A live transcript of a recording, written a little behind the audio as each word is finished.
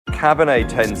Cabernet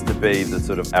tends to be the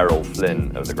sort of Errol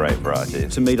Flynn of the grape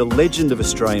varieties. To meet a legend of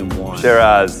Australian wine.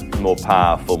 Shiraz, more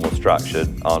powerful, more structured,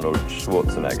 Arnold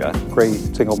Schwarzenegger. Great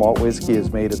single malt whiskey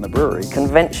is made in the brewery.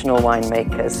 Conventional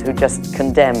winemakers who just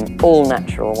condemn all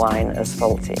natural wine as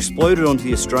faulty. Exploded onto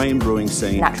the Australian brewing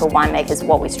scene. Natural winemakers,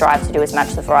 what we strive to do is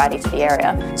match the variety to the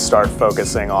area. Start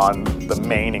focusing on the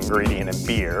main ingredient in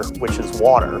beer, which is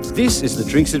water. This is the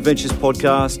Drinks Adventures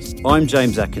podcast. I'm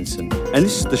James Atkinson, and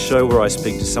this is the show where I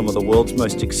speak to some of the world's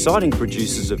most exciting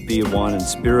producers of beer, wine and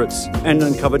spirits and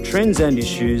uncover trends and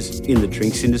issues in the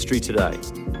drinks industry today.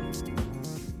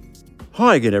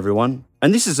 Hi again, everyone.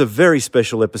 And this is a very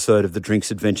special episode of the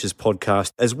Drinks Adventures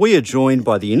podcast as we are joined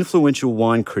by the influential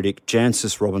wine critic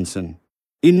Jancis Robinson.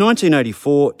 In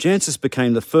 1984, Jancis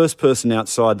became the first person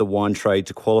outside the wine trade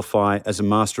to qualify as a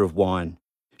Master of Wine.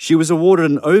 She was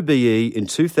awarded an OBE in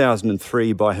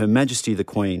 2003 by Her Majesty the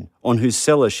Queen, on whose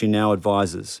cellar she now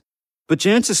advises. But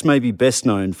Jancis may be best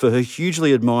known for her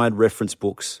hugely admired reference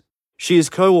books. She is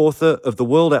co-author of the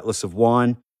World Atlas of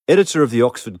Wine, editor of the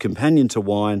Oxford Companion to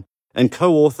Wine, and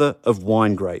co-author of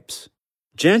Wine Grapes.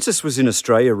 Jancis was in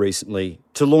Australia recently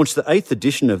to launch the 8th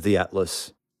edition of the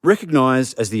Atlas,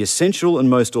 recognised as the essential and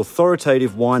most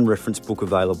authoritative wine reference book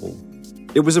available.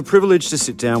 It was a privilege to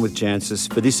sit down with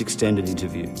Jancis for this extended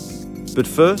interview. But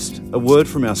first, a word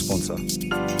from our sponsor.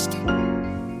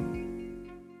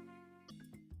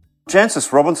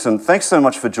 Jancis Robinson, thanks so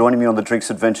much for joining me on the Drinks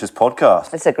Adventures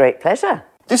podcast. It's a great pleasure.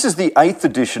 This is the 8th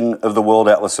edition of the World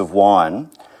Atlas of Wine.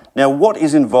 Now, what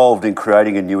is involved in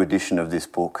creating a new edition of this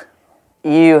book?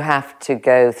 You have to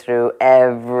go through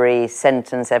every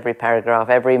sentence, every paragraph,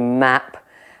 every map,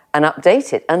 and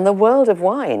update it. And the world of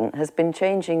wine has been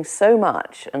changing so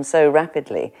much and so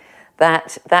rapidly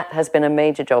that has been a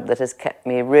major job that has kept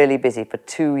me really busy for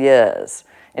 2 years.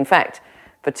 In fact,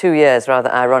 for 2 years,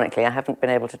 rather ironically, I haven't been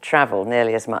able to travel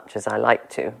nearly as much as I like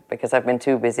to because I've been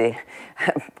too busy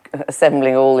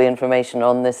assembling all the information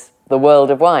on the world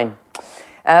of wine.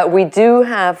 We do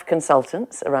have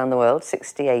consultants around the world,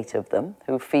 68 of them,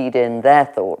 who feed in their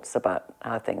thoughts about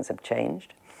how things have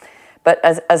changed. But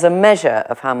as a measure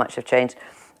of how much have changed,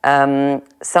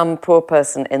 some poor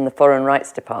person in the Foreign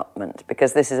Rights Department,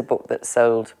 because this is a book that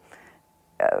sold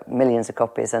millions of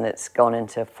copies and it's gone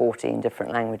into 14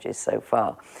 different languages so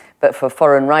far. But for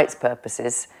foreign rights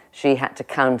purposes, she had to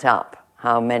count up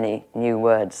how many new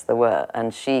words there were.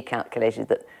 And she calculated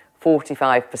that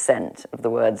 45% of the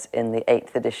words in the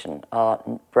 8th edition are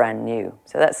brand new.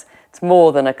 So it's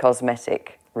more than a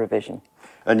cosmetic revision.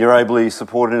 And you're ably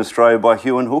supported in Australia by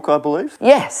Hugh & Hook, I believe?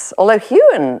 Yes, although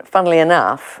Hugh, funnily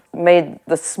enough, made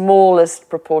the smallest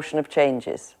proportion of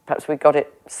changes. Perhaps we got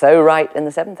it so right in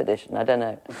the 7th edition, I don't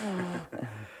know.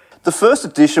 The first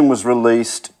edition was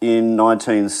released in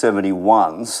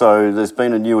 1971, so there's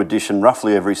been a new edition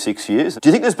roughly every 6 years. Do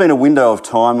you think there's been a window of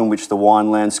time in which the wine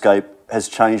landscape has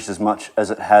changed as much as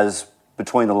it has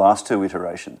between the last two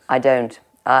iterations? I don't.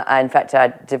 In fact,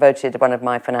 I devoted one of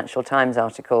my Financial Times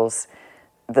articles.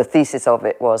 The thesis of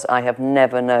it was, I have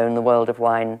never known the world of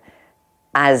wine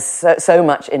as so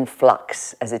much in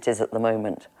flux as it is at the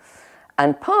moment.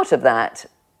 And part of that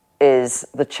is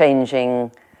the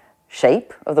changing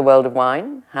shape of the world of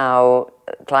wine, how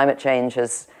climate change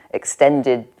has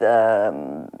extended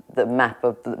the map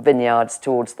of the vineyards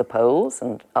towards the poles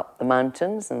and up the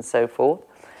mountains and so forth.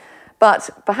 But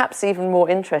perhaps even more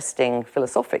interesting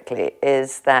philosophically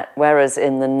is that whereas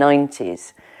in the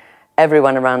 90s,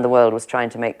 everyone around the world was trying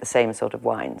to make the same sort of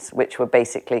wines, which were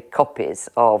basically copies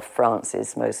of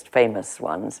France's most famous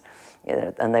ones,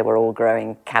 and they were all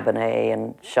growing Cabernet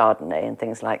and Chardonnay and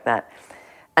things like that.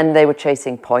 And they were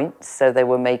chasing points, so they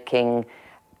were making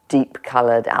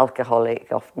deep-coloured,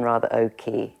 alcoholic, often rather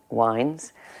oaky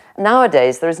wines.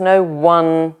 Nowadays, there is no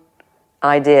one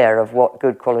idea of what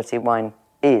good quality wine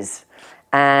is.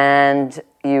 And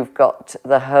you've got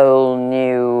the whole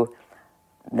new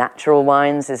natural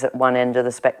wines is at one end of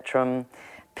the spectrum.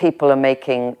 People are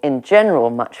making, in general,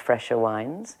 much fresher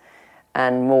wines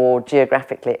and more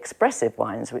geographically expressive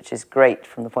wines, which is great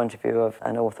from the point of view of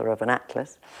an author of an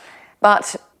atlas.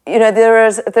 But there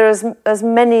is as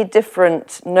many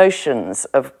different notions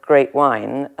of great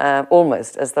wine,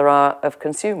 almost, as there are of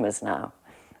consumers now,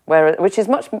 which is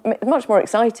much more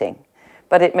exciting,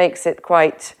 but it makes it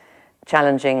quite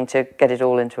challenging to get it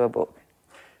all into a book.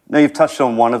 Now, you've touched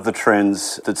on one of the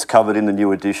trends that's covered in the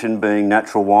new edition being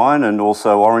natural wine and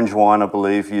also orange wine, I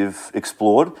believe you've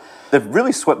explored. They've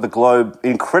really swept the globe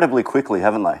incredibly quickly,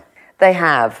 haven't they? They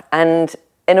have, and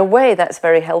in a way that's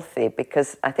very healthy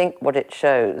because I think what it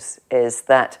shows is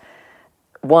that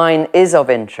wine is of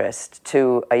interest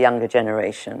to a younger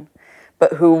generation,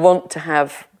 but who want to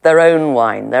have their own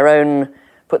wine,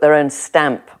 put their own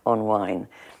stamp on wine.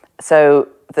 So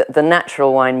the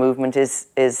natural wine movement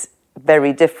is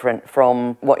very different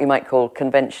from what you might call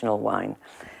conventional wine.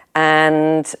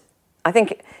 And I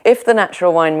think if the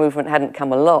natural wine movement hadn't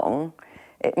come along,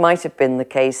 it might have been the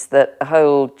case that a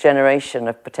whole generation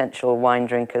of potential wine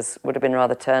drinkers would have been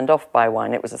rather turned off by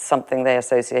wine. It was something they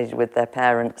associated with their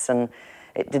parents, and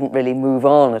it didn't really move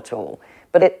on at all.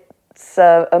 But it's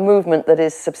a movement that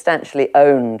is substantially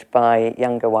owned by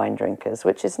younger wine drinkers,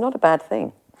 which is not a bad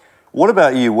thing. What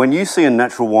about you? When you see a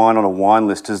natural wine on a wine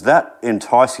list, does that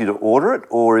entice you to order it,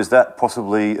 or is that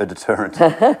possibly a deterrent?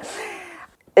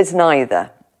 It's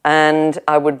neither. And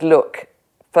I would look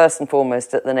first and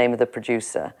foremost at the name of the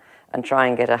producer and try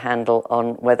and get a handle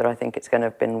on whether I think it's going to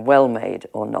have been well made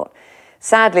or not.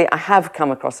 Sadly, I have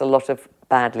come across a lot of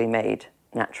badly made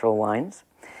natural wines.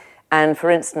 And for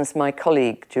instance, my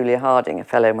colleague, Julia Harding, a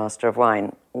fellow Master of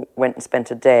Wine, went and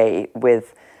spent a day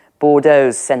with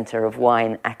Bordeaux's Centre of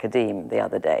Wine Academe the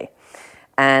other day.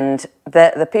 And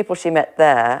the people she met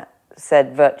there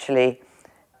said virtually,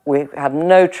 we have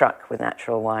no truck with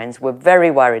natural wines. We're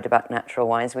very worried about natural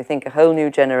wines. We think a whole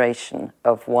new generation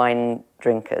of wine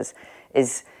drinkers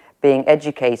is being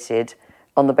educated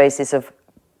on the basis of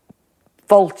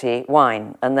faulty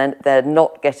wine, and then they're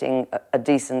not getting a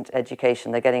decent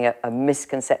education. They're getting a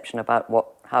misconception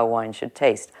about how wine should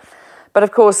taste. But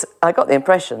of course, I got the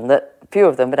impression that few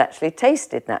of them had actually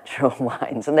tasted natural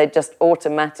wines, and they just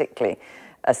automatically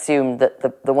assumed that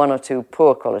the one or two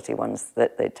poor quality ones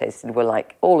that they tasted were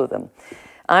like all of them.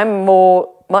 I'm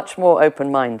much more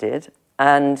open-minded,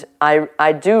 and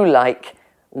I do like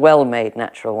well-made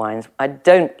natural wines. I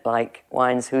don't like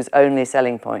wines whose only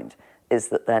selling point is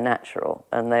that they're natural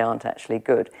and they aren't actually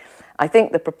good. I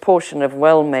think the proportion of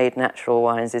well-made natural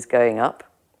wines is going up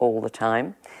all the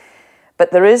time.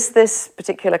 But there is this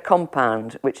particular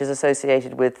compound which is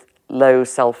associated with low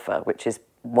sulfur, which is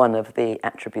one of the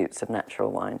attributes of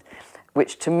natural wine,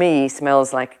 which to me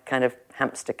smells like a kind of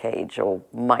hamster cage or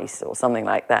mice or something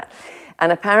like that.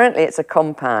 And apparently it's a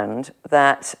compound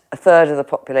that a third of the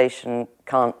population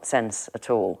can't sense at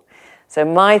all. So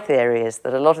my theory is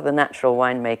that a lot of the natural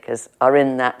winemakers are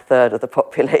in that third of the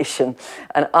population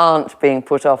and aren't being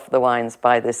put off the wines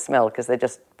by this smell because they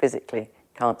just physically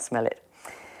can't smell it.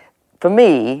 For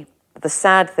me, the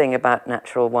sad thing about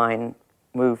natural wine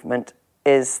movement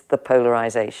is the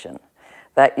polarization,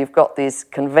 that you've got these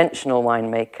conventional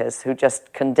winemakers who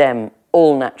just condemn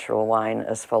all natural wine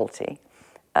as faulty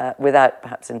without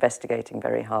perhaps investigating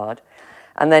very hard.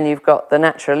 And then you've got the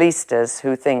naturalistas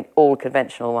who think all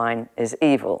conventional wine is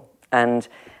evil and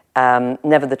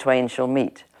never the twain shall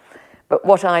meet. But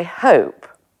what I hope,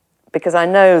 because I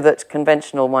know that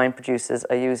conventional wine producers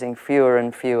are using fewer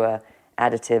and fewer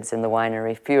additives in the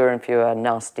winery, fewer and fewer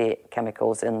nasty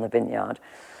chemicals in the vineyard.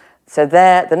 So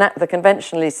the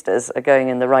conventionalistas are going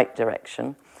in the right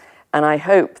direction, and I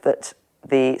hope that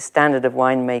the standard of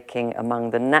winemaking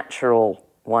among the natural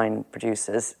wine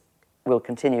producers will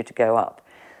continue to go up,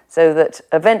 so that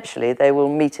eventually they will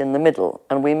meet in the middle,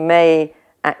 and we may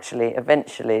actually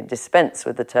eventually dispense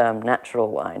with the term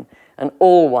natural wine, and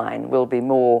all wine will be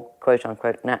more,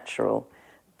 quote-unquote, natural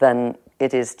than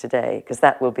it is today, because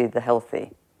that will be the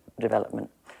healthy development.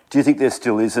 Do you think there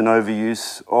still is an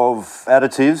overuse of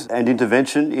additives and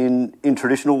intervention in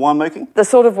traditional winemaking? The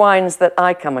sort of wines that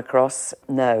I come across,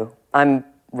 no. I'm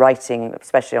writing,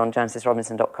 especially on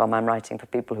JancysRobinson.com, I'm writing for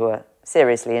people who are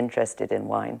seriously interested in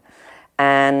wine.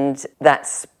 And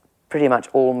that's pretty much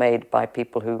all made by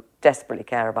people who desperately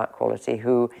care about quality,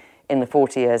 who in the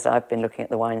 40 years I've been looking at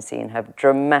the wine scene have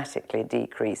dramatically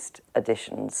decreased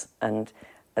additions, and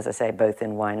as I say, both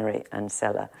in winery and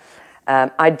cellar.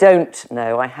 I don't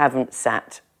know, I haven't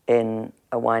sat in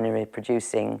a winery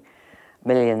producing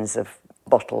millions of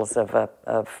bottles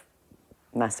of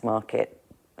mass market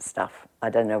stuff. I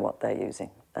don't know what they're using.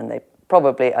 And they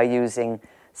probably are using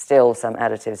still some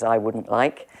additives I wouldn't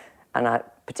like. And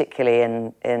particularly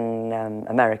in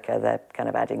America, they're kind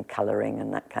of adding colouring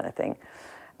and that kind of thing.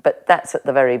 But that's at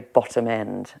the very bottom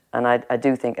end. And I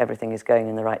do think everything is going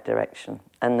in the right direction.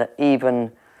 And that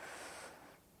even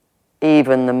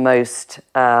the most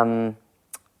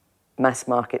mass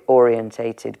market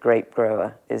orientated grape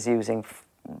grower is using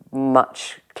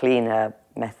much cleaner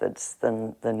methods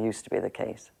than used to be the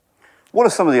case. What are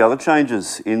some of the other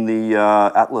changes in the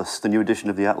Atlas, the new edition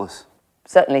of the Atlas?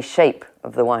 Certainly shape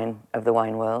of the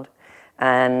wine world,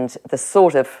 and the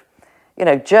sort of,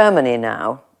 Germany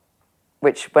now,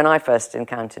 which when I first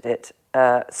encountered it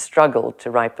struggled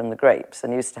to ripen the grapes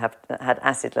and used to had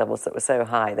acid levels that were so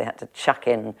high they had to chuck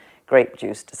in grape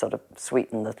juice to sort of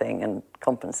sweeten the thing and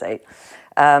compensate.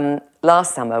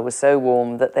 Last summer was so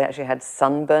warm that they actually had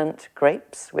sunburnt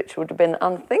grapes, which would have been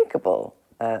unthinkable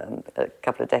a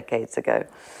couple of decades ago.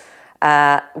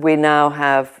 We now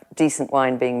have decent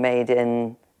wine being made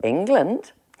in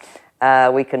England.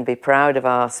 We can be proud of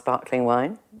our sparkling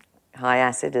wine. High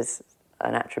acid is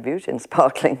an attribute in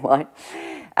sparkling wine.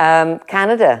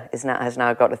 Canada has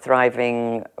now got a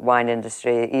thriving wine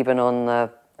industry, even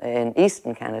in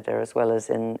eastern Canada as well as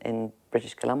in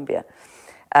British Columbia.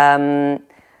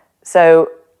 So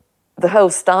the whole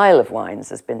style of wines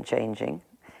has been changing.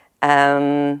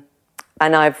 And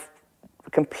I've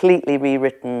completely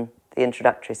rewritten the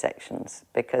introductory sections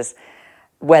because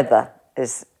weather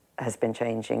has been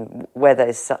changing. Weather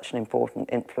is such an important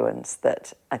influence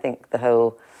that I think the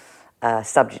whole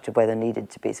subject of weather needed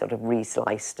to be sort of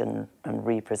re-sliced and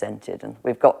represented. And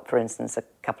we've got, for instance, a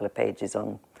couple of pages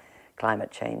on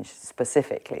climate change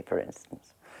specifically, for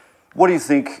instance. What do you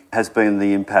think has been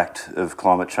the impact of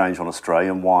climate change on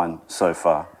Australian wine so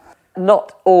far?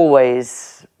 Not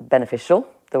always beneficial,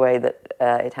 the way that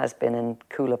it has been in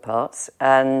cooler parts.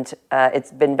 And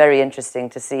it's been very interesting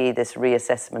to see this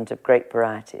reassessment of grape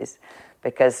varieties,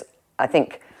 because I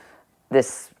think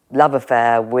this love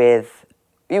affair with,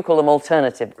 you call them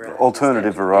alternative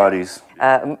varieties.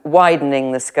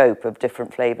 Widening the scope of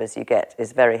different flavours you get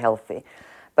is very healthy.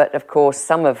 But of course,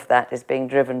 some of that is being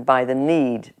driven by the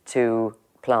need to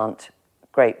plant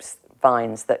grapes,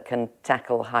 vines that can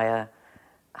tackle higher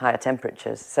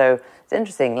temperatures. So it's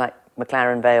interesting, like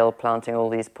McLaren Vale planting all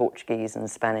these Portuguese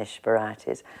and Spanish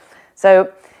varieties.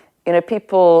 So,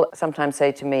 people sometimes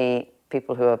say to me,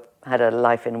 people who have had a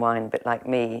life in wine, a bit like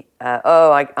me,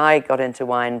 I got into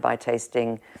wine by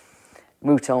tasting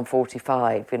Mouton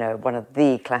 45, one of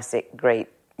the classic great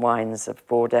wines of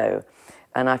Bordeaux.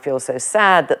 And I feel so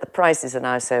sad that the prices are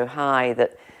now so high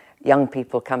that young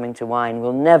people coming to wine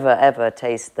will never, ever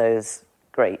taste those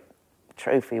great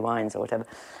trophy wines or whatever.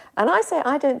 And I say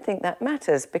I don't think that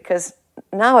matters, because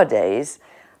nowadays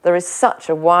there is such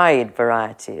a wide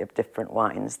variety of different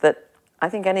wines that I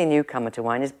think any newcomer to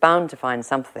wine is bound to find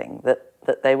something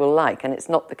that they will like. And it's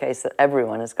not the case that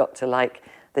everyone has got to like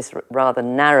this rather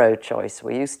narrow choice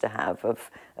we used to have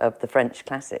of the French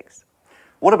classics.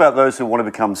 What about those who want to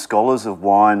become scholars of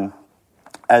wine,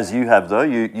 as you have, though?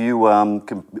 You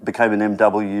became an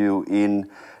MW in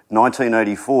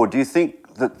 1984. Do you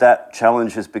think that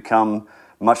challenge has become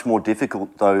much more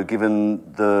difficult, though,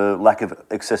 given the lack of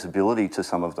accessibility to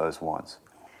some of those wines?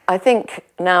 I think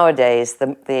nowadays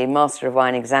the Master of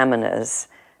Wine examiners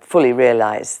fully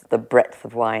realise the breadth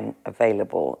of wine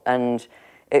available, and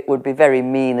it would be very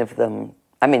mean of them.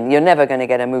 I mean, you're never going to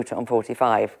get a Mouton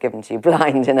 45 given to you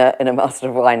blind in a Master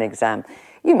of Wine exam.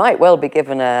 You might well be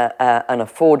given an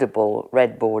affordable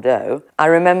red Bordeaux. I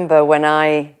remember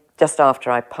just after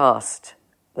I passed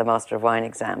the Master of Wine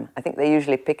exam, I think they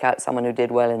usually pick out someone who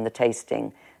did well in the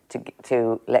tasting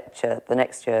to lecture the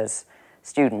next year's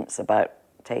students about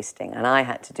tasting, and I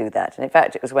had to do that. And in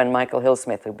fact, it was when Michael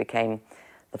Hillsmith, who became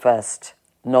the first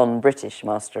non-British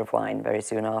Master of Wine very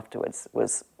soon afterwards,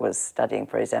 was studying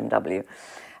for his MW.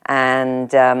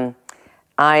 And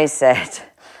I said,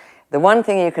 the one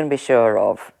thing you can be sure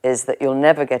of is that you'll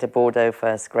never get a Bordeaux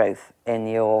first growth in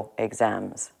your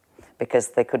exams, because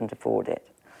they couldn't afford it.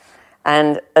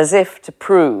 And as if to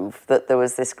prove that there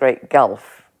was this great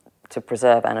gulf to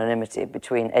preserve anonymity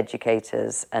between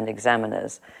educators and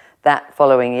examiners, that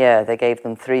following year they gave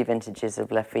them 3 vintages of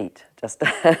Lafite.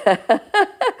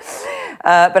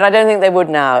 But I don't think they would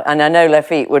now, and I know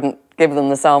Lafite wouldn't give them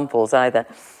the samples either.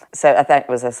 So I think it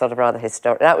was a sort of rather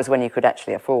historic. That was when you could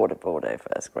actually afford a Bordeaux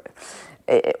first growth,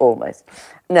 almost.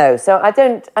 No, so I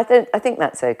think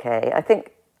that's okay.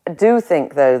 I do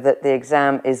think, though, that the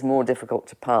exam is more difficult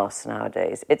to pass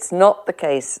nowadays. It's not the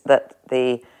case that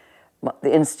the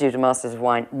Institute of Masters of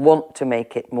Wine want to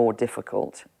make it more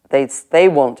difficult. They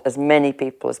want as many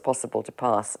people as possible to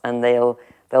pass, and they'll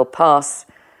pass.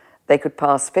 They could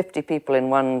pass 50 people in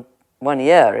one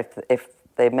year if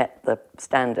they met the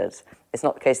standards. It's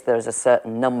not the case there is a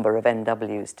certain number of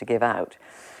NWs to give out.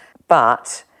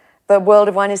 But the world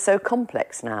of wine is so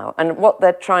complex now, and what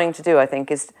they're trying to do, I think,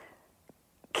 is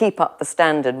keep up the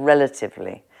standard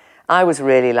relatively. I was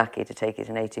really lucky to take it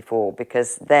in 84,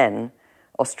 because then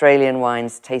Australian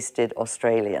wines tasted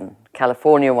Australian.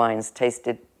 California wines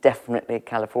tasted definitely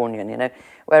Californian,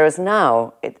 Whereas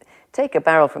now, take a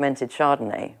barrel-fermented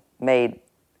Chardonnay made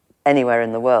anywhere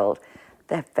in the world,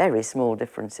 there are very small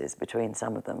differences between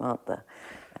some of them, aren't there?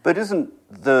 But isn't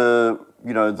the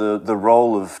the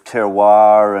role of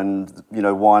terroir and,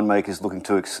 winemakers looking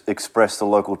to express the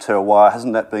local terroir,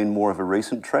 hasn't that been more of a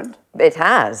recent trend? It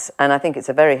has, and I think it's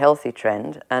a very healthy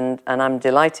trend, and I'm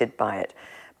delighted by it.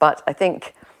 But I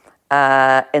think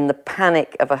in the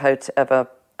panic of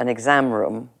an exam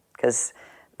room, because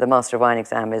the Master of Wine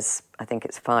exam is, I think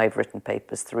it's 5 written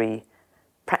papers, 3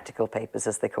 practical papers,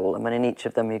 as they call them, and in each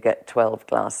of them you get 12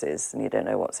 glasses, and you don't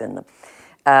know what's in them.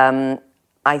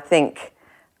 I think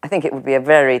it would be a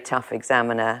very tough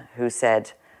examiner who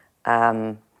said,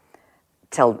 tell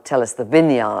us the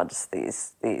vineyards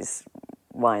these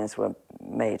wines were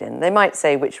made in. They might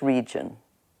say which region,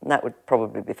 and that would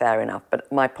probably be fair enough.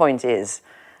 But my point is,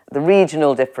 the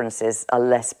regional differences are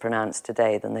less pronounced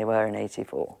today than they were in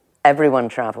 '84. Everyone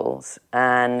travels,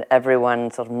 and everyone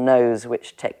sort of knows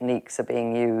which techniques are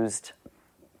being used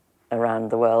around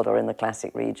the world or in the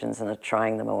classic regions and are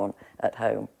trying them on at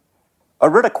home. I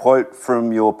read a quote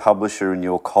from your publisher in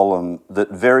your column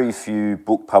that very few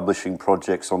book publishing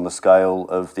projects on the scale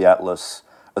of the Atlas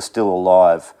are still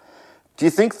alive. Do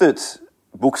you think that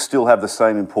books still have the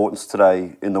same importance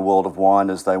today in the world of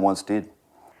wine as they once did?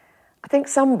 I think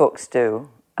some books do.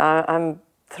 I'm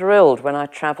thrilled when I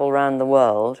travel around the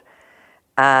world.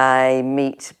 I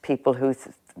meet people who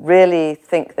really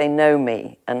think they know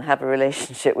me and have a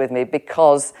relationship with me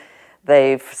because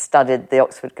they've studied the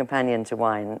Oxford Companion to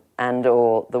Wine and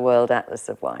or the World Atlas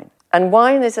of Wine. And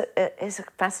wine is a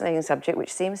fascinating subject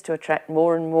which seems to attract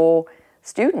more and more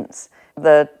students.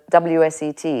 The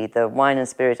WSET, the Wine and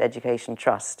Spirit Education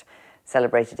Trust,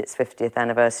 celebrated its 50th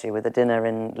anniversary with a dinner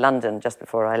in London just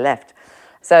before I left.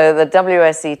 So the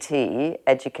WSET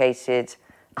educated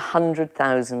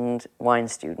 100,000 wine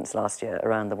students last year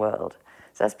around the world.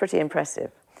 So that's pretty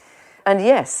impressive. And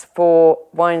yes, for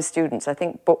wine students, I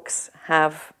think books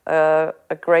have a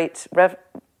great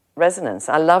resonance.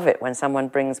 I love it when someone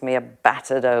brings me a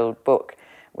battered old book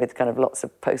with kind of lots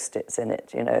of Post-its in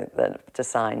it, to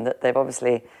sign, that they've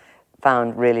obviously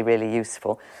found really, really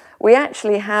useful. We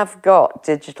actually have got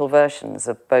digital versions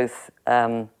of both.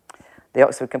 The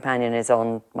Oxford Companion is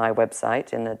on my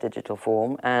website in a digital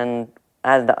form, and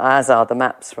as are the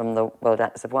maps from the World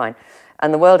Atlas of Wine.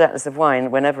 And the World Atlas of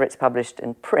Wine, whenever it's published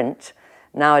in print,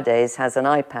 nowadays has an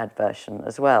iPad version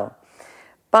as well.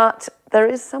 But there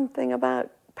is something about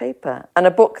paper and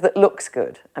a book that looks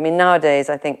good. I mean, nowadays,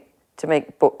 I think to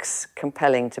make books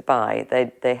compelling to buy,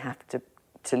 they have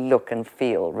to look and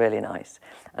feel really nice.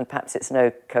 And perhaps it's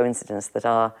no coincidence that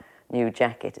our new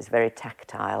jacket is very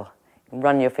tactile. You can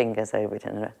run your fingers over it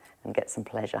and get some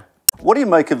pleasure. What do you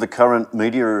make of the current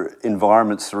media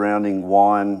environment surrounding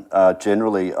wine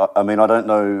generally? I mean, I don't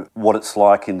know what it's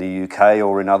like in the UK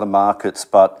or in other markets,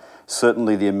 but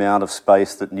certainly the amount of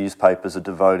space that newspapers are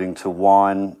devoting to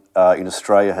wine in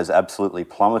Australia has absolutely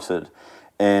plummeted.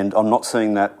 And I'm not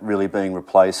seeing that really being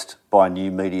replaced by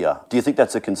new media. Do you think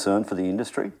that's a concern for the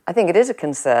industry? I think it is a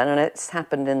concern, and it's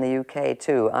happened in the UK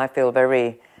too. I feel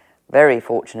very, very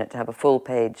fortunate to have a full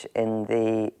page in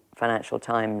the Financial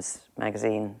Times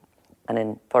magazine, and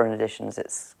in foreign editions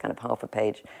it's kind of half a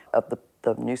page of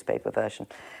the newspaper version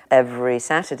every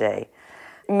Saturday.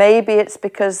 Maybe it's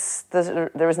because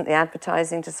there isn't the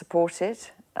advertising to support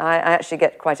it. I actually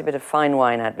get quite a bit of fine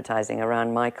wine advertising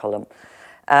around my column.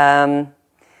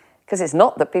 Because it's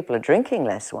not that people are drinking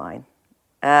less wine.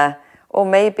 Or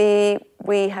maybe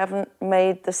we haven't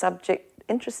made the subject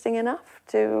interesting enough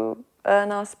to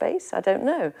earn our space. I don't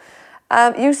know.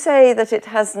 You say that it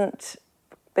hasn't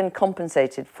been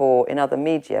compensated for in other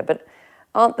media, but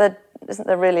isn't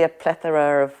there really a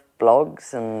plethora of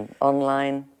blogs and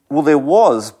online? Well, there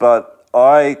was, but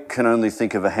I can only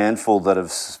think of a handful that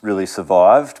have really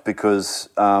survived because,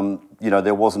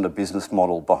 there wasn't a business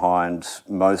model behind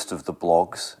most of the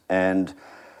blogs, and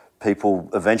people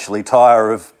eventually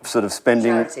tire of sort of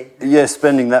spending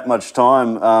that much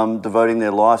time devoting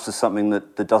their lives to something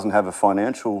that doesn't have a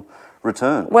financial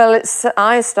return. Well,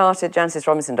 I started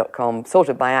JancesRobinson.com sort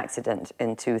of by accident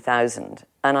in 2000,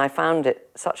 and I found it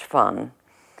such fun,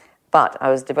 but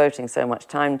I was devoting so much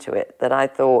time to it that I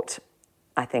thought,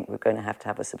 I think we're going to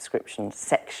have a subscription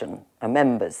section, a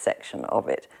members section of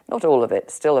it. Not all of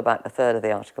it, still about a third of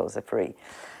the articles are free.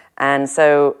 And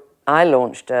so I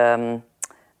launched the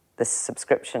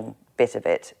subscription bit of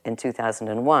it in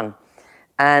 2001.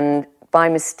 And by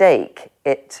mistake,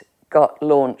 it got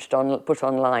put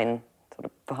online sort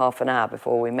of for half an hour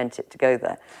before we meant it to go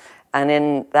there. And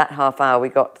in that half hour, we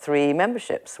got 3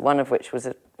 memberships, one of which was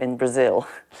in Brazil.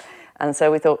 And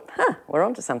so we thought, we're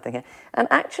onto something here. And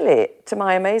actually, to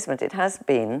my amazement, it has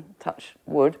been, touch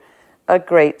wood, a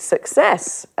great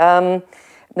success. No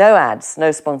ads,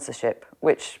 no sponsorship,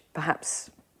 which perhaps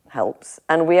helps.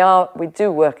 And we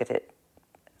do work at it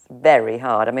very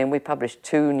hard. I mean, we publish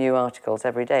 2 new articles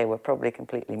every day. We're probably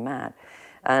completely mad.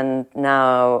 And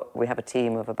now we have a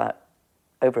team of about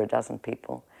over a dozen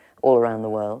people all around the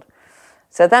world.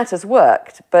 So that has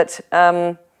worked, but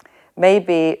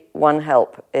maybe one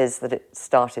help is that it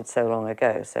started so long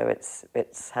ago, so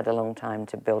it's had a long time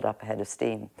to build up a head of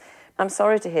steam. I'm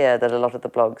sorry to hear that a lot of the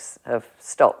blogs have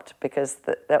stopped, because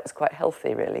that was quite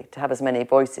healthy, really, to have as many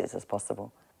voices as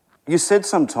possible. You said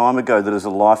some time ago that as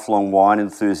a lifelong wine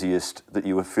enthusiast that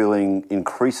you were feeling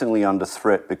increasingly under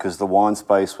threat because the wine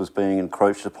space was being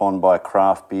encroached upon by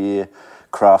craft beer,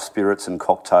 craft spirits and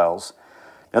cocktails.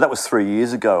 Now, that was 3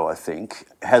 years ago, I think.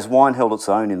 Has wine held its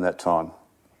own in that time?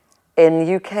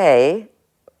 In UK,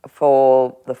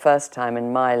 for the first time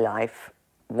in my life,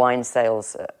 wine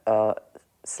sales are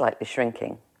slightly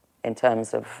shrinking in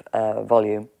terms of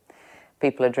volume.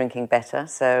 People are drinking better,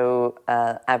 so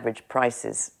average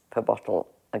prices per bottle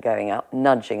are going up,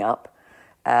 nudging up,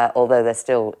 although they're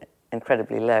still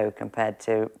incredibly low compared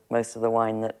to most of the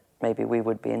wine that maybe we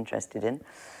would be interested in.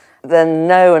 The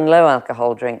no and low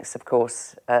alcohol drinks, of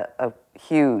course, are a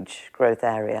huge growth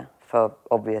area for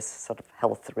obvious sort of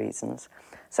health reasons.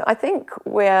 So I think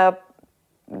we're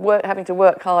having to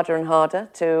work harder and harder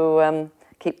to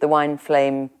keep the wine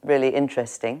flame really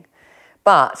interesting.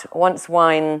 But once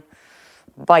wine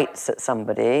bites at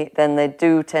somebody, then they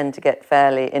do tend to get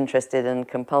fairly interested and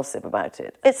compulsive about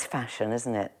it. It's fashion,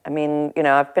 isn't it? I mean, you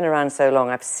know, I've been around so long,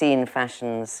 I've seen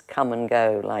fashions come and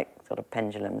go like sort of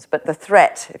pendulums. But the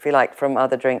threat, if you like, from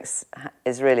other drinks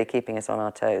is really keeping us on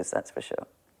our toes, that's for sure.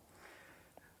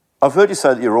 I've heard you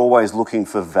say that you're always looking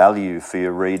for value for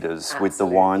your readers. Absolutely. With the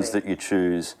wines that you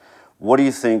choose. What do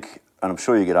you think, and I'm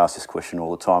sure you get asked this question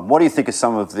all the time, what do you think are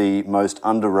some of the most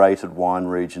underrated wine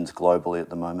regions globally at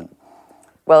the moment?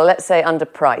 Well, let's say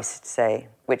underpriced, say,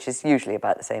 which is usually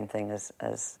about the same thing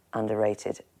as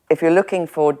underrated. If you're looking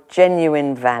for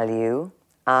genuine value,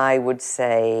 I would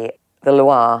say the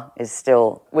Loire is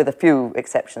still, with a few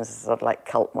exceptions, sort of like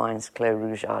cult wines, Clos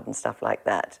Rougeard and stuff like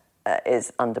that,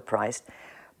 is underpriced.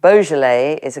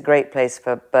 Beaujolais is a great place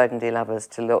for Burgundy lovers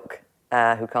to look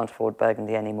who can't afford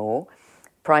Burgundy anymore.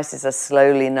 Prices are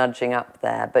slowly nudging up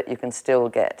there, but you can still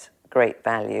get great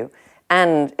value,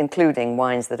 and including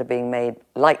wines that are being made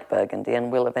like Burgundy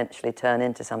and will eventually turn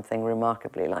into something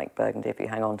remarkably like Burgundy if you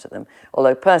hang on to them.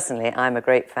 Although personally, I'm a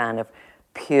great fan of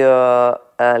pure,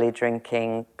 early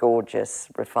drinking, gorgeous,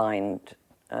 refined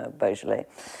Beaujolais.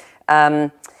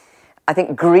 I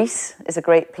think Greece is a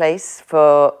great place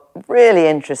for really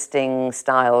interesting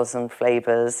styles and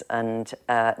flavours and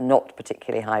not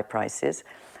particularly high prices.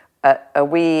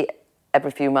 We,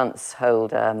 every few months,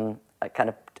 hold a kind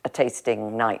of a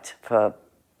tasting night for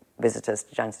visitors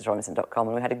to jancesrobinson.com,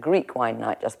 and we had a Greek wine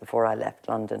night just before I left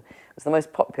London. It was the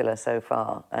most popular so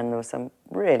far, and there were some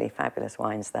really fabulous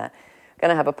wines there. Going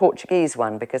to have a Portuguese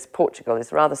one, because Portugal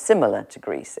is rather similar to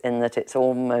Greece in that it's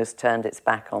almost turned its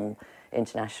back on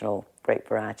international grape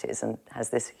varieties and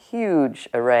has this huge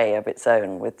array of its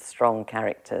own with strong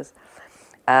characters.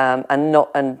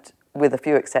 And with a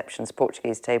few exceptions,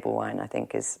 Portuguese table wine, I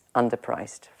think, is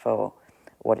underpriced for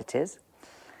what it is.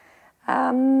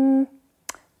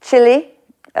 Chile.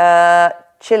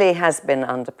 Chile has been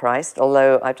underpriced,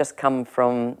 although I've just come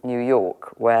from New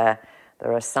York, where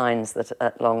there are signs that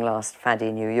at long last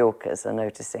faddy New Yorkers are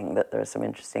noticing that there are some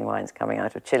interesting wines coming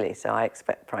out of Chile, so I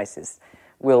expect prices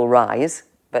will rise.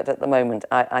 But at the moment,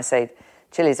 I say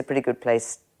Chile is a pretty good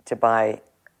place to buy,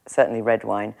 certainly red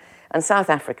wine. And South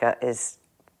Africa is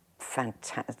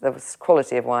fantastic. The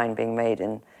quality of wine being made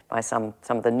by some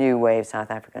of the new wave South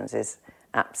Africans is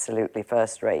absolutely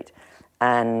first rate,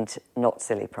 and not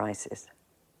silly prices.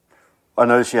 I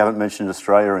notice you haven't mentioned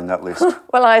Australia in that list.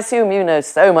 Well, I assume you know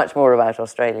so much more about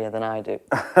Australia than I do.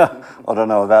 I don't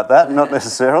know about that, not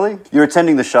necessarily. You're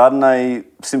attending the Chardonnay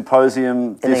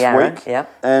Symposium this week. Yeah.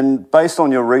 And based on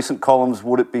your recent columns,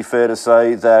 would it be fair to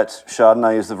say that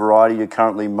Chardonnay is the variety you're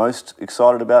currently most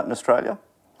excited about in Australia?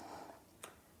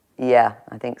 Yeah,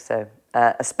 I think so.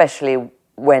 Especially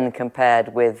when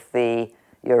compared with the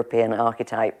European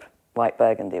archetype white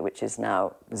Burgundy, which is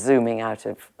now zooming out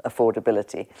of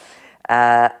affordability.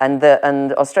 And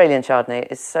Australian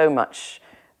Chardonnay is so much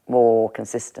more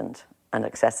consistent and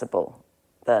accessible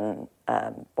than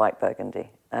white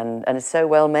Burgundy, and it's so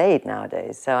well made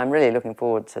nowadays. So I'm really looking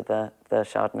forward to the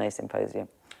Chardonnay Symposium.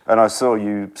 And I saw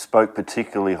you spoke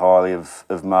particularly highly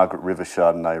of Margaret River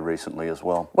Chardonnay recently as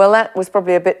well. Well, that was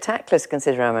probably a bit tactless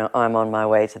considering I'm on my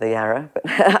way to the Yarra, but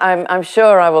I'm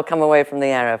sure I will come away from the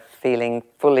Yarra feeling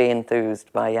fully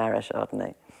enthused by Yarra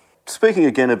Chardonnay. Speaking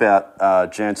again about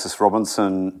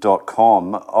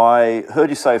JancesRobinson.com, I heard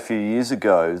you say a few years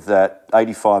ago that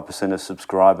 85% of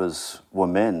subscribers were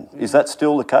men. Is that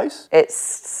still the case?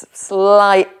 It's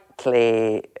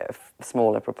slightly a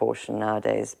smaller proportion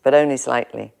nowadays, but only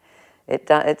slightly.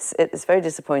 It's very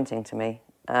disappointing to me,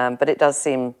 but it does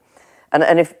seem,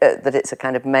 and if that it's a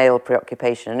kind of male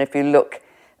preoccupation. And if you look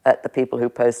at the people who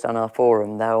post on our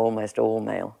forum, they're almost all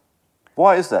male.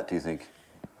 Why is that, do you think?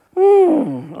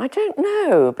 I don't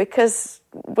know, because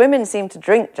women seem to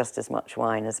drink just as much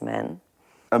wine as men.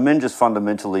 Are men just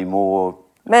fundamentally more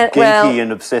geeky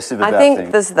and obsessive about things? I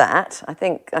think there's that. I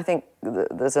think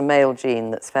there's a male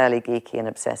gene that's fairly geeky and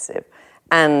obsessive,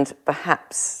 and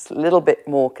perhaps a little bit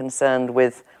more concerned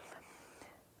with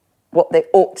what they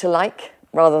ought to like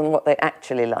rather than what they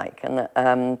actually like, and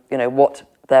what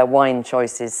their wine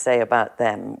choices say about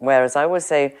them. Whereas I always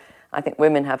say, I think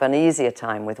women have an easier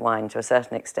time with wine to a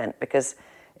certain extent because,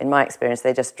 in my experience,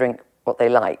 they just drink what they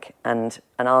like and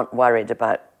aren't worried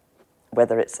about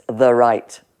whether it's the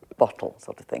right bottle,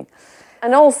 sort of thing.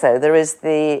 And also, there is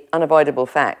the unavoidable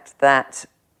fact that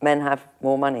men have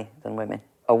more money than women.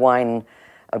 A wine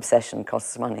obsession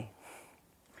costs money.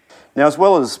 Now, as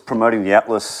well as promoting the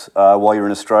Atlas while you're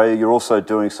in Australia, you're also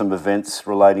doing some events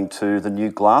relating to the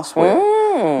new glassware.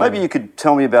 Maybe you could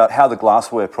tell me about how the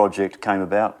glassware project came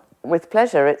about. With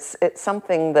pleasure. It's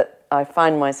something that I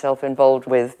find myself involved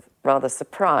with rather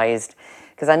surprised,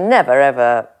 because I never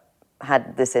ever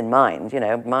had this in mind.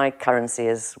 My currency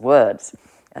is words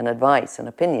and advice and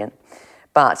opinion.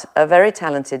 But a very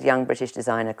talented young British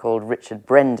designer called Richard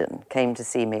Brendan came to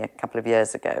see me a couple of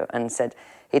years ago and said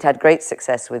he'd had great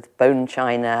success with bone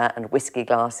china and whiskey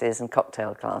glasses and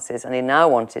cocktail glasses, and he now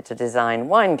wanted to design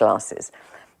wine glasses.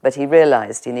 But he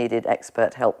realised he needed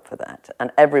expert help for that.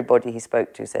 And everybody he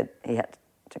spoke to said he had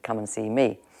to come and see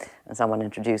me. And someone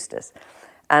introduced us.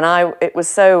 And it was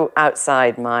so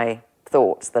outside my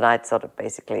thoughts that I'd sort of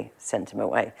basically sent him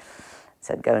away.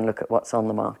 Said, go and look at what's on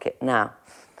the market now.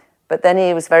 But then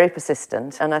he was very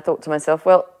persistent. And I thought to myself,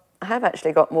 well, I have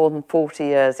actually got more than 40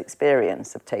 years'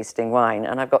 experience of tasting wine.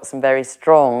 And I've got some very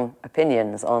strong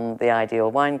opinions on the ideal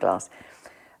wine glass.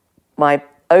 My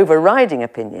overriding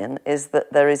opinion is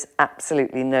that there is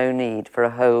absolutely no need for a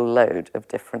whole load of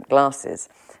different glasses.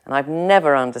 And I've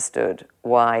never understood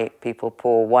why people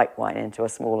pour white wine into a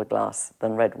smaller glass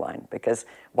than red wine, because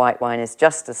white wine is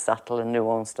just as subtle and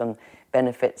nuanced and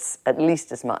benefits at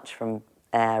least as much from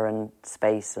air and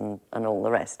space and all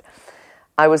the rest.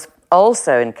 I was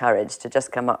also encouraged to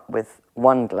just come up with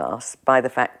one glass by the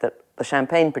fact that the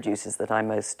champagne producers that I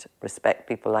most respect,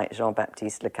 people like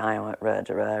Jean-Baptiste Lecaillon at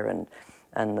Roederer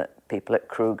and the people at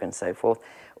Krug and so forth,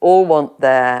 all want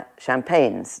their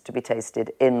champagnes to be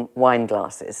tasted in wine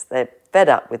glasses. They're fed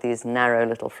up with these narrow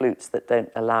little flutes that don't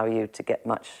allow you to get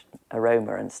much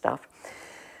aroma and stuff.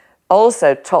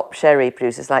 Also, top sherry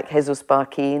producers like Jesus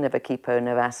Barquin of Equipo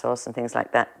Nevassos and things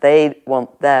like that, they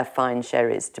want their fine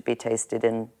sherries to be tasted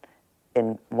in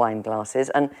wine glasses.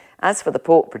 And as for the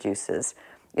port producers,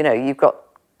 you've got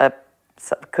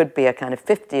could be a kind of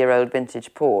 50-year-old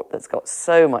vintage port that's got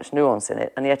so much nuance in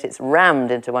it, and yet it's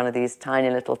rammed into one of these tiny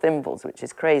little thimbles, which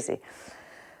is crazy.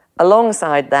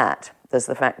 Alongside that, there's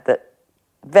the fact that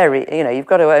you've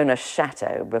got to own a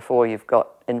chateau before you've got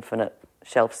infinite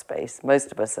shelf space.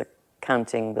 Most of us are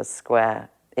counting the square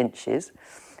inches.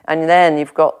 And then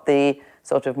you've got the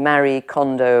sort of Marie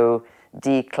Kondo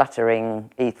decluttering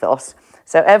ethos.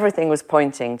 So everything was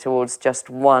pointing towards just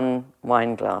one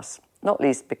wine glass, not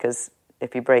least because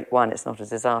if you break one, it's not a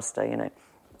disaster,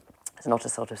 It's not a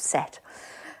sort of set.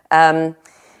 And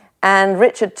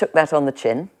Richard took that on the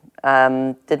chin,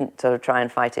 didn't sort of try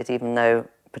and fight it, even though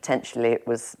potentially it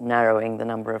was narrowing the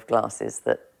number of glasses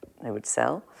that they would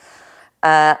sell.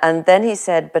 And then he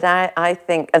said, but I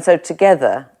think... And so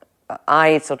together,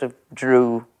 I sort of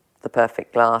drew the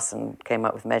perfect glass and came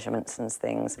up with measurements and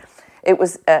things. It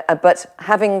was... but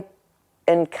having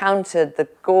encountered the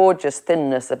gorgeous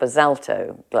thinness of a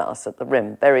Zalto glass at the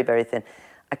rim, very, very thin,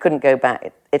 I couldn't go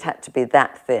back. It had to be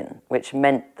that thin, which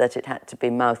meant that it had to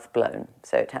be mouth-blown.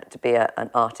 So it had to be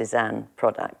an artisan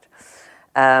product.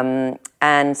 But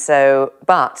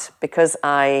because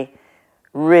I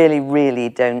really, really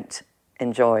don't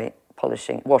enjoy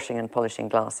washing and polishing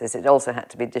glasses, it also had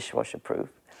to be dishwasher-proof.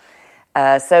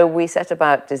 So we set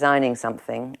about designing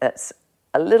something that's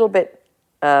a little bit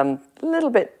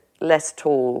less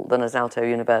tall than a Zalto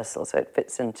Universal, so it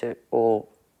fits into all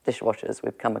dishwashers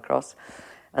we've come across.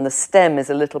 And the stem is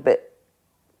a little bit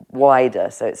wider,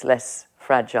 so it's less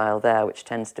fragile there, which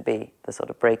tends to be the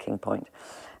sort of breaking point.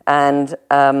 And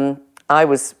I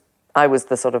was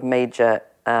the sort of major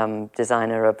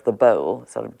designer of the bowl.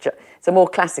 It's a more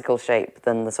classical shape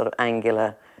than the sort of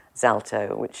angular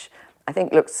Zalto, which I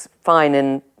think looks fine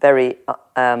in very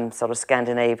sort of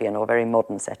Scandinavian or very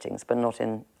modern settings, but not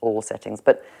in all settings.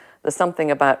 But there's something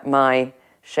about my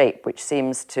shape which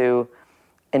seems to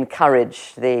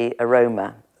encourage the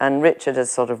aroma. And Richard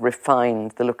has sort of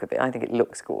refined the look of it. I think it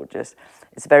looks gorgeous.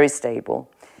 It's very stable.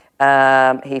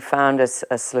 He found a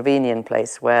Slovenian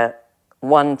place where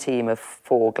one team of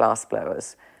 4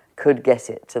 glassblowers could get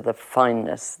it to the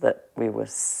fineness that we were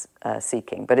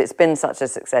seeking. But it's been such a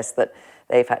success that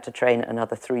they've had to train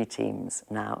another 3 teams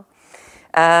now.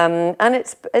 And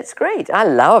it's great. I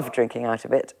love drinking out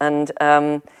of it. And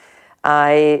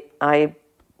I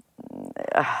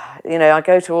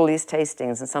go to all these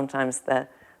tastings, and sometimes the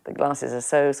glasses are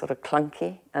so sort of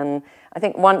clunky. And I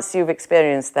think once you've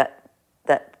experienced that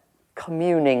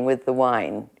communing with the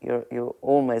wine, you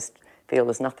almost feel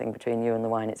there's nothing between you and the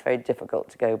wine. It's very difficult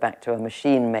to go back to a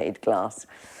machine-made glass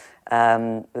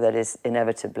that is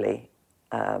inevitably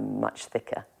much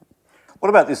thicker. What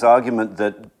about this argument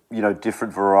that,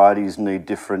 different varieties need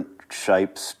different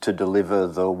shapes to deliver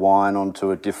the wine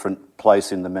onto a different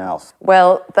place in the mouth?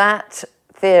 Well, that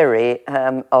theory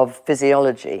of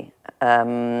physiology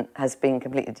has been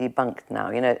completely debunked now.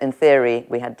 In theory,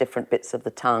 we had different bits of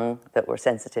the tongue that were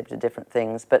sensitive to different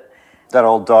things, but that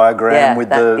old diagram with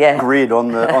the grid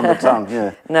on the tongue,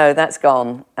 yeah. No, that's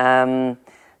gone.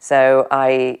 So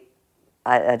I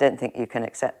don't think you can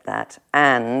accept that.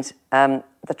 And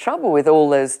the trouble with all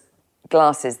those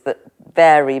glasses that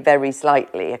vary very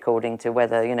slightly according to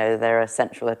whether, they're a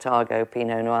Central Otago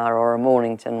Pinot Noir or a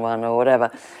Mornington one or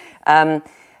whatever,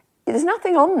 there's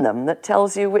nothing on them that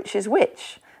tells you which is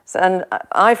which. So, and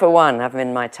I, for one, have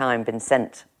in my time been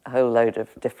sent a whole load of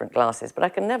different glasses, but I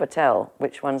can never tell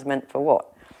which one's meant for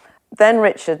what. Then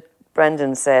Richard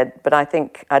Brendan said, but I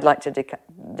think I'd like to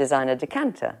design a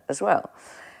decanter as well.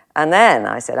 And then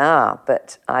I said,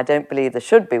 but I don't believe there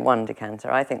should be one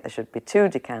decanter. I think there should be 2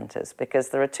 decanters, because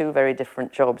there are 2 very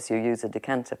different jobs you use a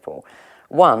decanter for.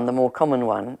 One, the more common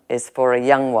one, is for a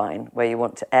young wine where you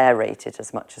want to aerate it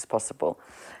as much as possible.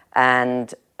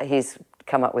 And he's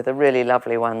come up with a really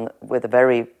lovely one with a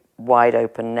very wide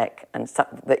open neck and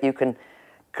that you can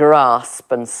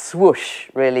grasp and swoosh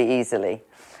really easily.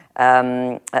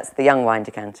 That's the young wine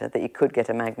decanter that you could get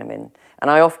a Magnum in.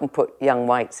 And I often put young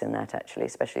whites in that, actually,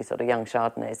 especially sort of young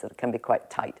Chardonnays that can be quite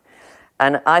tight.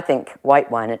 And I think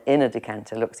white wine in a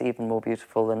decanter looks even more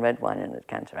beautiful than red wine in a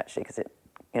decanter, actually, because it,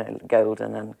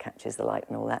 golden and catches the light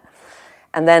and all that.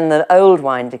 And then the old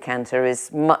wine decanter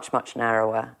is much, much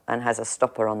narrower and has a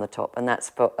stopper on the top, and that's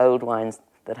for old wines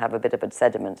that have a bit of a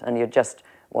sediment, and you just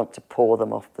want to pour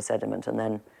them off the sediment and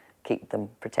then keep them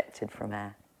protected from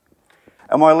air.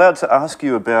 Am I allowed to ask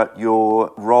you about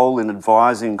your role in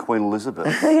advising Queen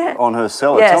Elizabeth on her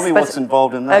cellar? Yes, tell me what's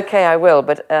involved in that. Okay, I will,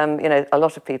 but a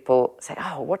lot of people say,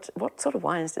 what sort of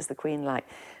wines does the Queen like?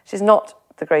 She's not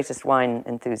the greatest wine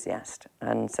enthusiast,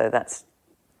 and so that's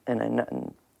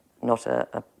not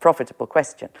a profitable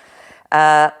question.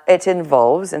 It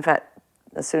involves, in fact,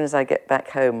 as soon as I get back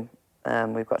home,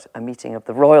 we've got a meeting of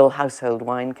the Royal Household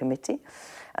Wine Committee,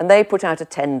 and they put out a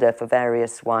tender for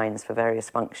various wines for various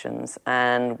functions,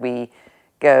 and there's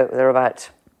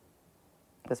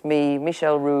me,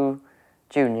 Michel Roux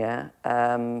Jr.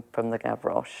 From the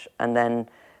Gavroche, and then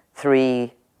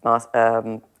 3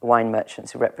 wine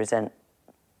merchants who represent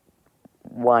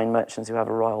wine merchants who have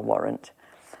a royal warrant.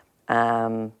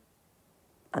 And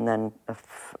then I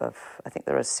think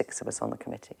there are 6 of us on the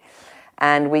committee.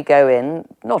 And we go in,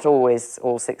 not always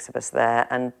all 6 of us there,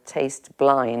 and taste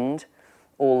blind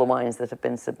all the wines that have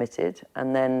been submitted,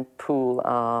 and then pool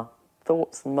our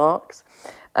thoughts and marks,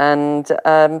 and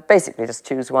basically just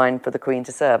choose wine for the Queen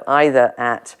to serve, either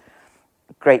at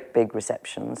great big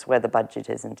receptions where the budget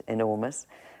isn't enormous,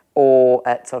 or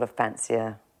at sort of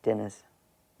fancier dinners.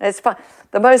 It's fun.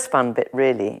 The most fun bit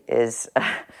really is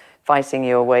fighting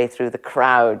your way through the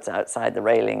crowds outside the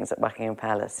railings at Buckingham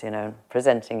Palace,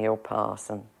 presenting your pass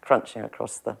and crunching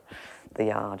across the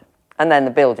yard. And then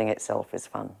the building itself is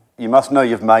fun. You must know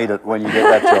you've made it when you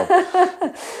get that job.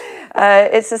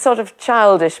 It's a sort of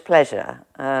childish pleasure,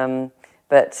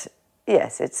 but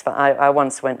yes, it's fun. I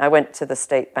went to the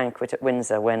state banquet at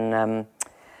Windsor when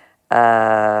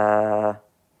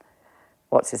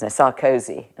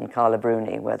Sarkozy and Carla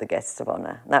Bruni were the guests of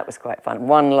honour. That was quite fun.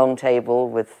 One long table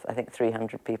with, I think,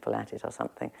 300 people at it or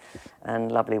something,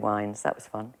 and lovely wines. That was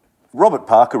fun. Robert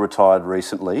Parker retired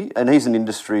recently, and he's an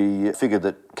industry figure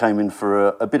that came in for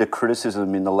a bit of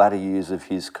criticism in the latter years of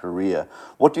his career.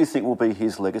 What do you think will be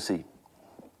his legacy?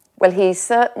 Well, he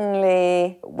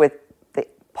certainly, with the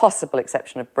possible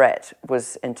exception of Brett,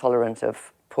 was intolerant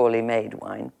of poorly made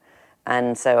wine.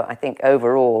 And so I think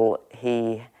overall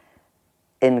he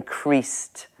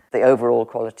increased the overall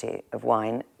quality of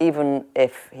wine, even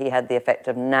if he had the effect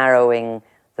of narrowing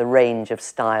the range of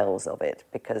styles of it,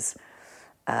 because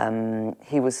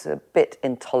he was a bit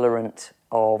intolerant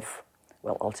of,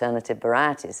 well, alternative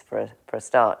varieties for a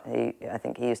start. I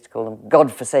think he used to call them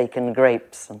God-forsaken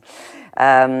grapes.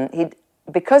 And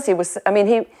because he was, I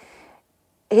mean,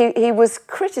 he was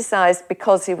criticised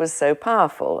because he was so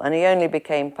powerful, and he only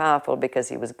became powerful because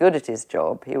he was good at his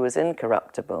job. He was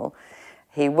incorruptible.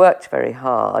 He worked very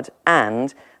hard,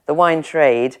 and the wine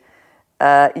trade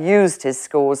used his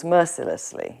scores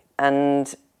mercilessly.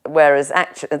 And whereas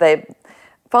actually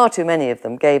far too many of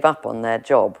them gave up on their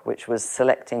job, which was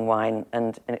selecting wine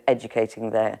and educating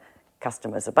their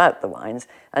customers about the wines,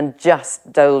 and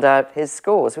just doled out his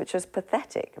scores, which was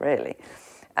pathetic, really.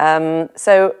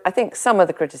 So I think some of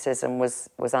the criticism was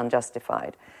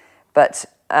unjustified, but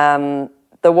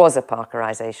there was a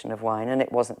Parkerisation of wine, and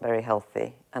it wasn't very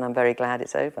healthy, and I'm very glad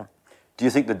it's over. Do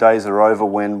you think the days are over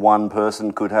when one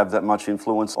person could have that much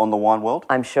influence on the wine world?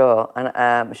 I'm sure, and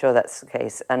I'm sure that's the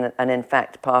case. And in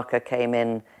fact, Parker came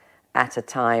in at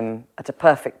a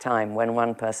perfect time when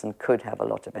one person could have a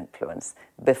lot of influence,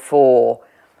 before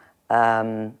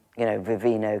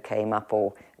Vivino came up,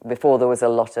 or before there was a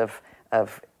lot of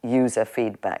user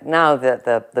feedback. Now that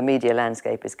the media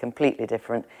landscape is completely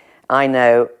different, I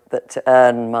know that to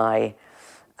earn my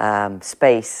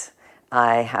space,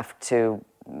 I have to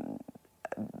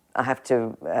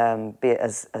be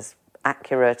as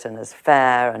accurate and as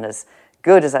fair and as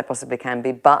good as I possibly can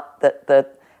be, but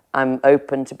that I'm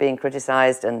open to being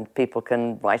criticised, and people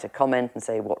can write a comment and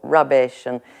say, what rubbish.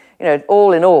 And,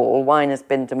 all in all, wine has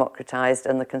been democratised,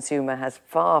 and the consumer has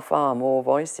far, far more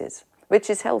voices, which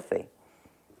is healthy.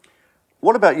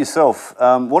 What about yourself?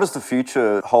 What does the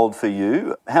future hold for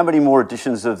you? How many more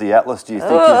editions of the Atlas do you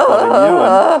think you've got in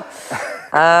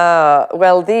you?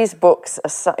 Well, these books,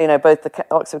 are, both the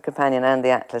Oxford Companion and the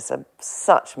Atlas, are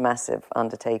such massive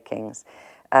undertakings.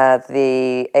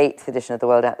 The 8th edition of the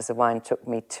World Atlas of Wine took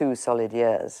me 2 solid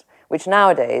years, which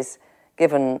nowadays,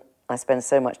 given I spend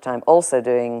so much time also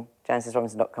doing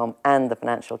JancesRobinson.com and the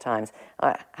Financial Times,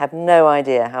 I have no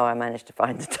idea how I managed to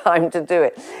find the time to do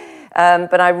it.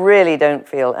 But I really don't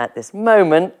feel at this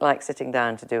moment like sitting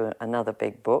down to do another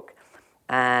big book.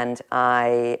 And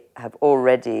I have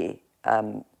already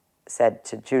said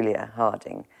to Julia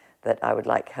Harding that I would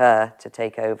like her to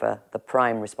take over the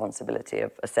prime responsibility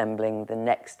of assembling the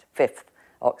next 5th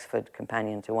Oxford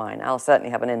Companion to Wine. I'll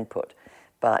certainly have an input,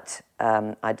 but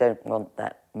I don't want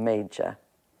that major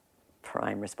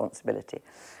prime responsibility.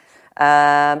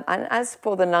 And as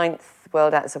for the 9th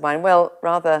World Atlas of Wine, well,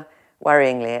 rather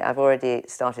worryingly, I've already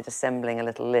started assembling a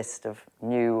little list of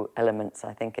new elements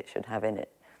I think it should have in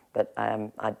it. But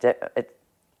I'm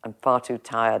far too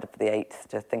tired for the 8th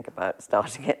to think about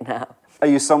starting it now. Are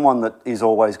you someone that is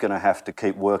always going to have to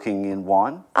keep working in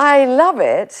wine? I love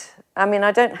it. I mean,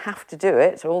 I don't have to do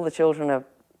it. All the children are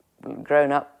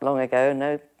grown up long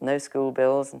ago, no school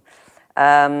bills.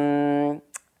 So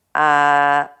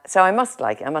I must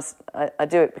like it. I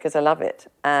do it because I love it.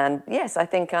 And yes, I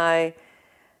think I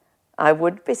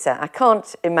would be sad. I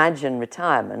can't imagine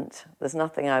retirement. There's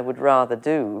nothing I would rather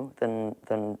do than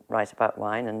write about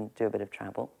wine and do a bit of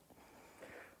travel.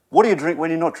 What do you drink when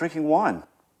you're not drinking wine?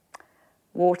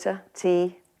 Water,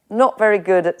 tea. Not very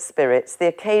good at spirits. The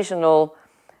occasional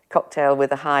cocktail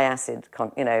with a high acid,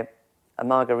 a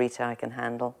margarita I can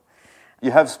handle.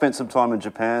 You have spent some time in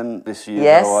Japan this year,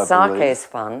 yes, though, I sake believe. is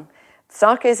fun.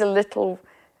 Sake is a little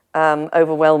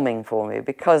overwhelming for me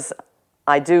because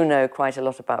I do know quite a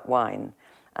lot about wine,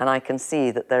 and I can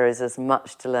see that there is as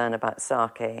much to learn about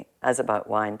sake as about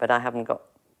wine, but I haven't got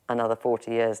another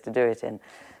 40 years to do it in.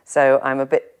 So I'm a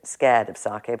bit scared of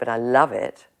sake, but I love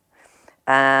it.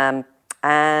 And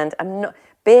I'm not...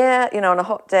 Beer, on a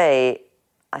hot day,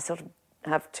 I sort of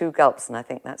have 2 gulps, and I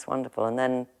think that's wonderful, and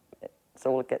then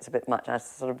it gets a bit much. I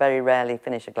sort of very rarely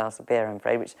finish a glass of beer, I'm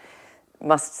afraid, which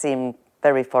must seem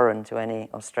very foreign to any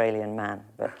Australian man.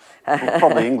 But well,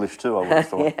 probably English too, I would have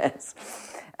thought. Yes.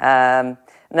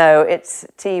 No, it's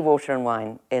tea, water and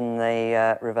wine in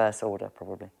the reverse order,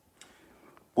 probably.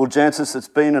 Well, Jancis, it's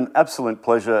been an absolute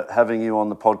pleasure having you on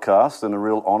the podcast and a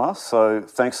real honour. So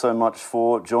thanks so much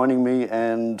for joining me,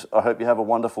 and I hope you have a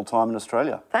wonderful time in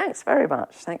Australia. Thanks very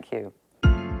much. Thank you.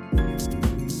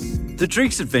 The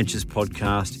Drinks Adventures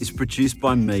podcast is produced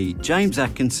by me, James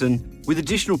Atkinson, with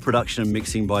additional production and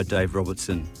mixing by Dave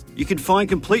Robertson. You can find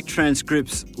complete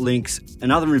transcripts, links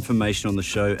and other information on the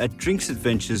show at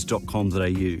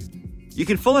drinksadventures.com.au. You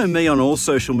can follow me on all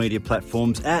social media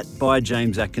platforms at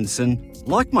 @ByJamesAtkinson.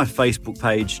 Like my Facebook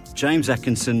page, James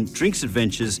Atkinson Drinks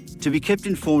Adventures, to be kept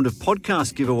informed of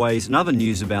podcast giveaways and other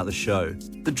news about the show.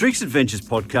 The Drinks Adventures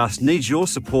podcast needs your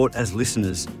support as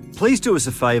listeners. Please do us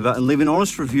a favour and leave an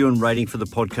honest review and rating for the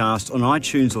podcast on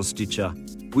iTunes or Stitcher.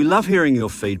 We love hearing your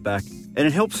feedback, and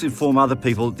it helps inform other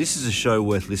people this is a show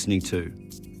worth listening to.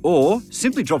 Or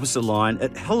simply drop us a line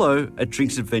at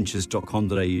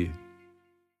hello@drinksadventures.com.au.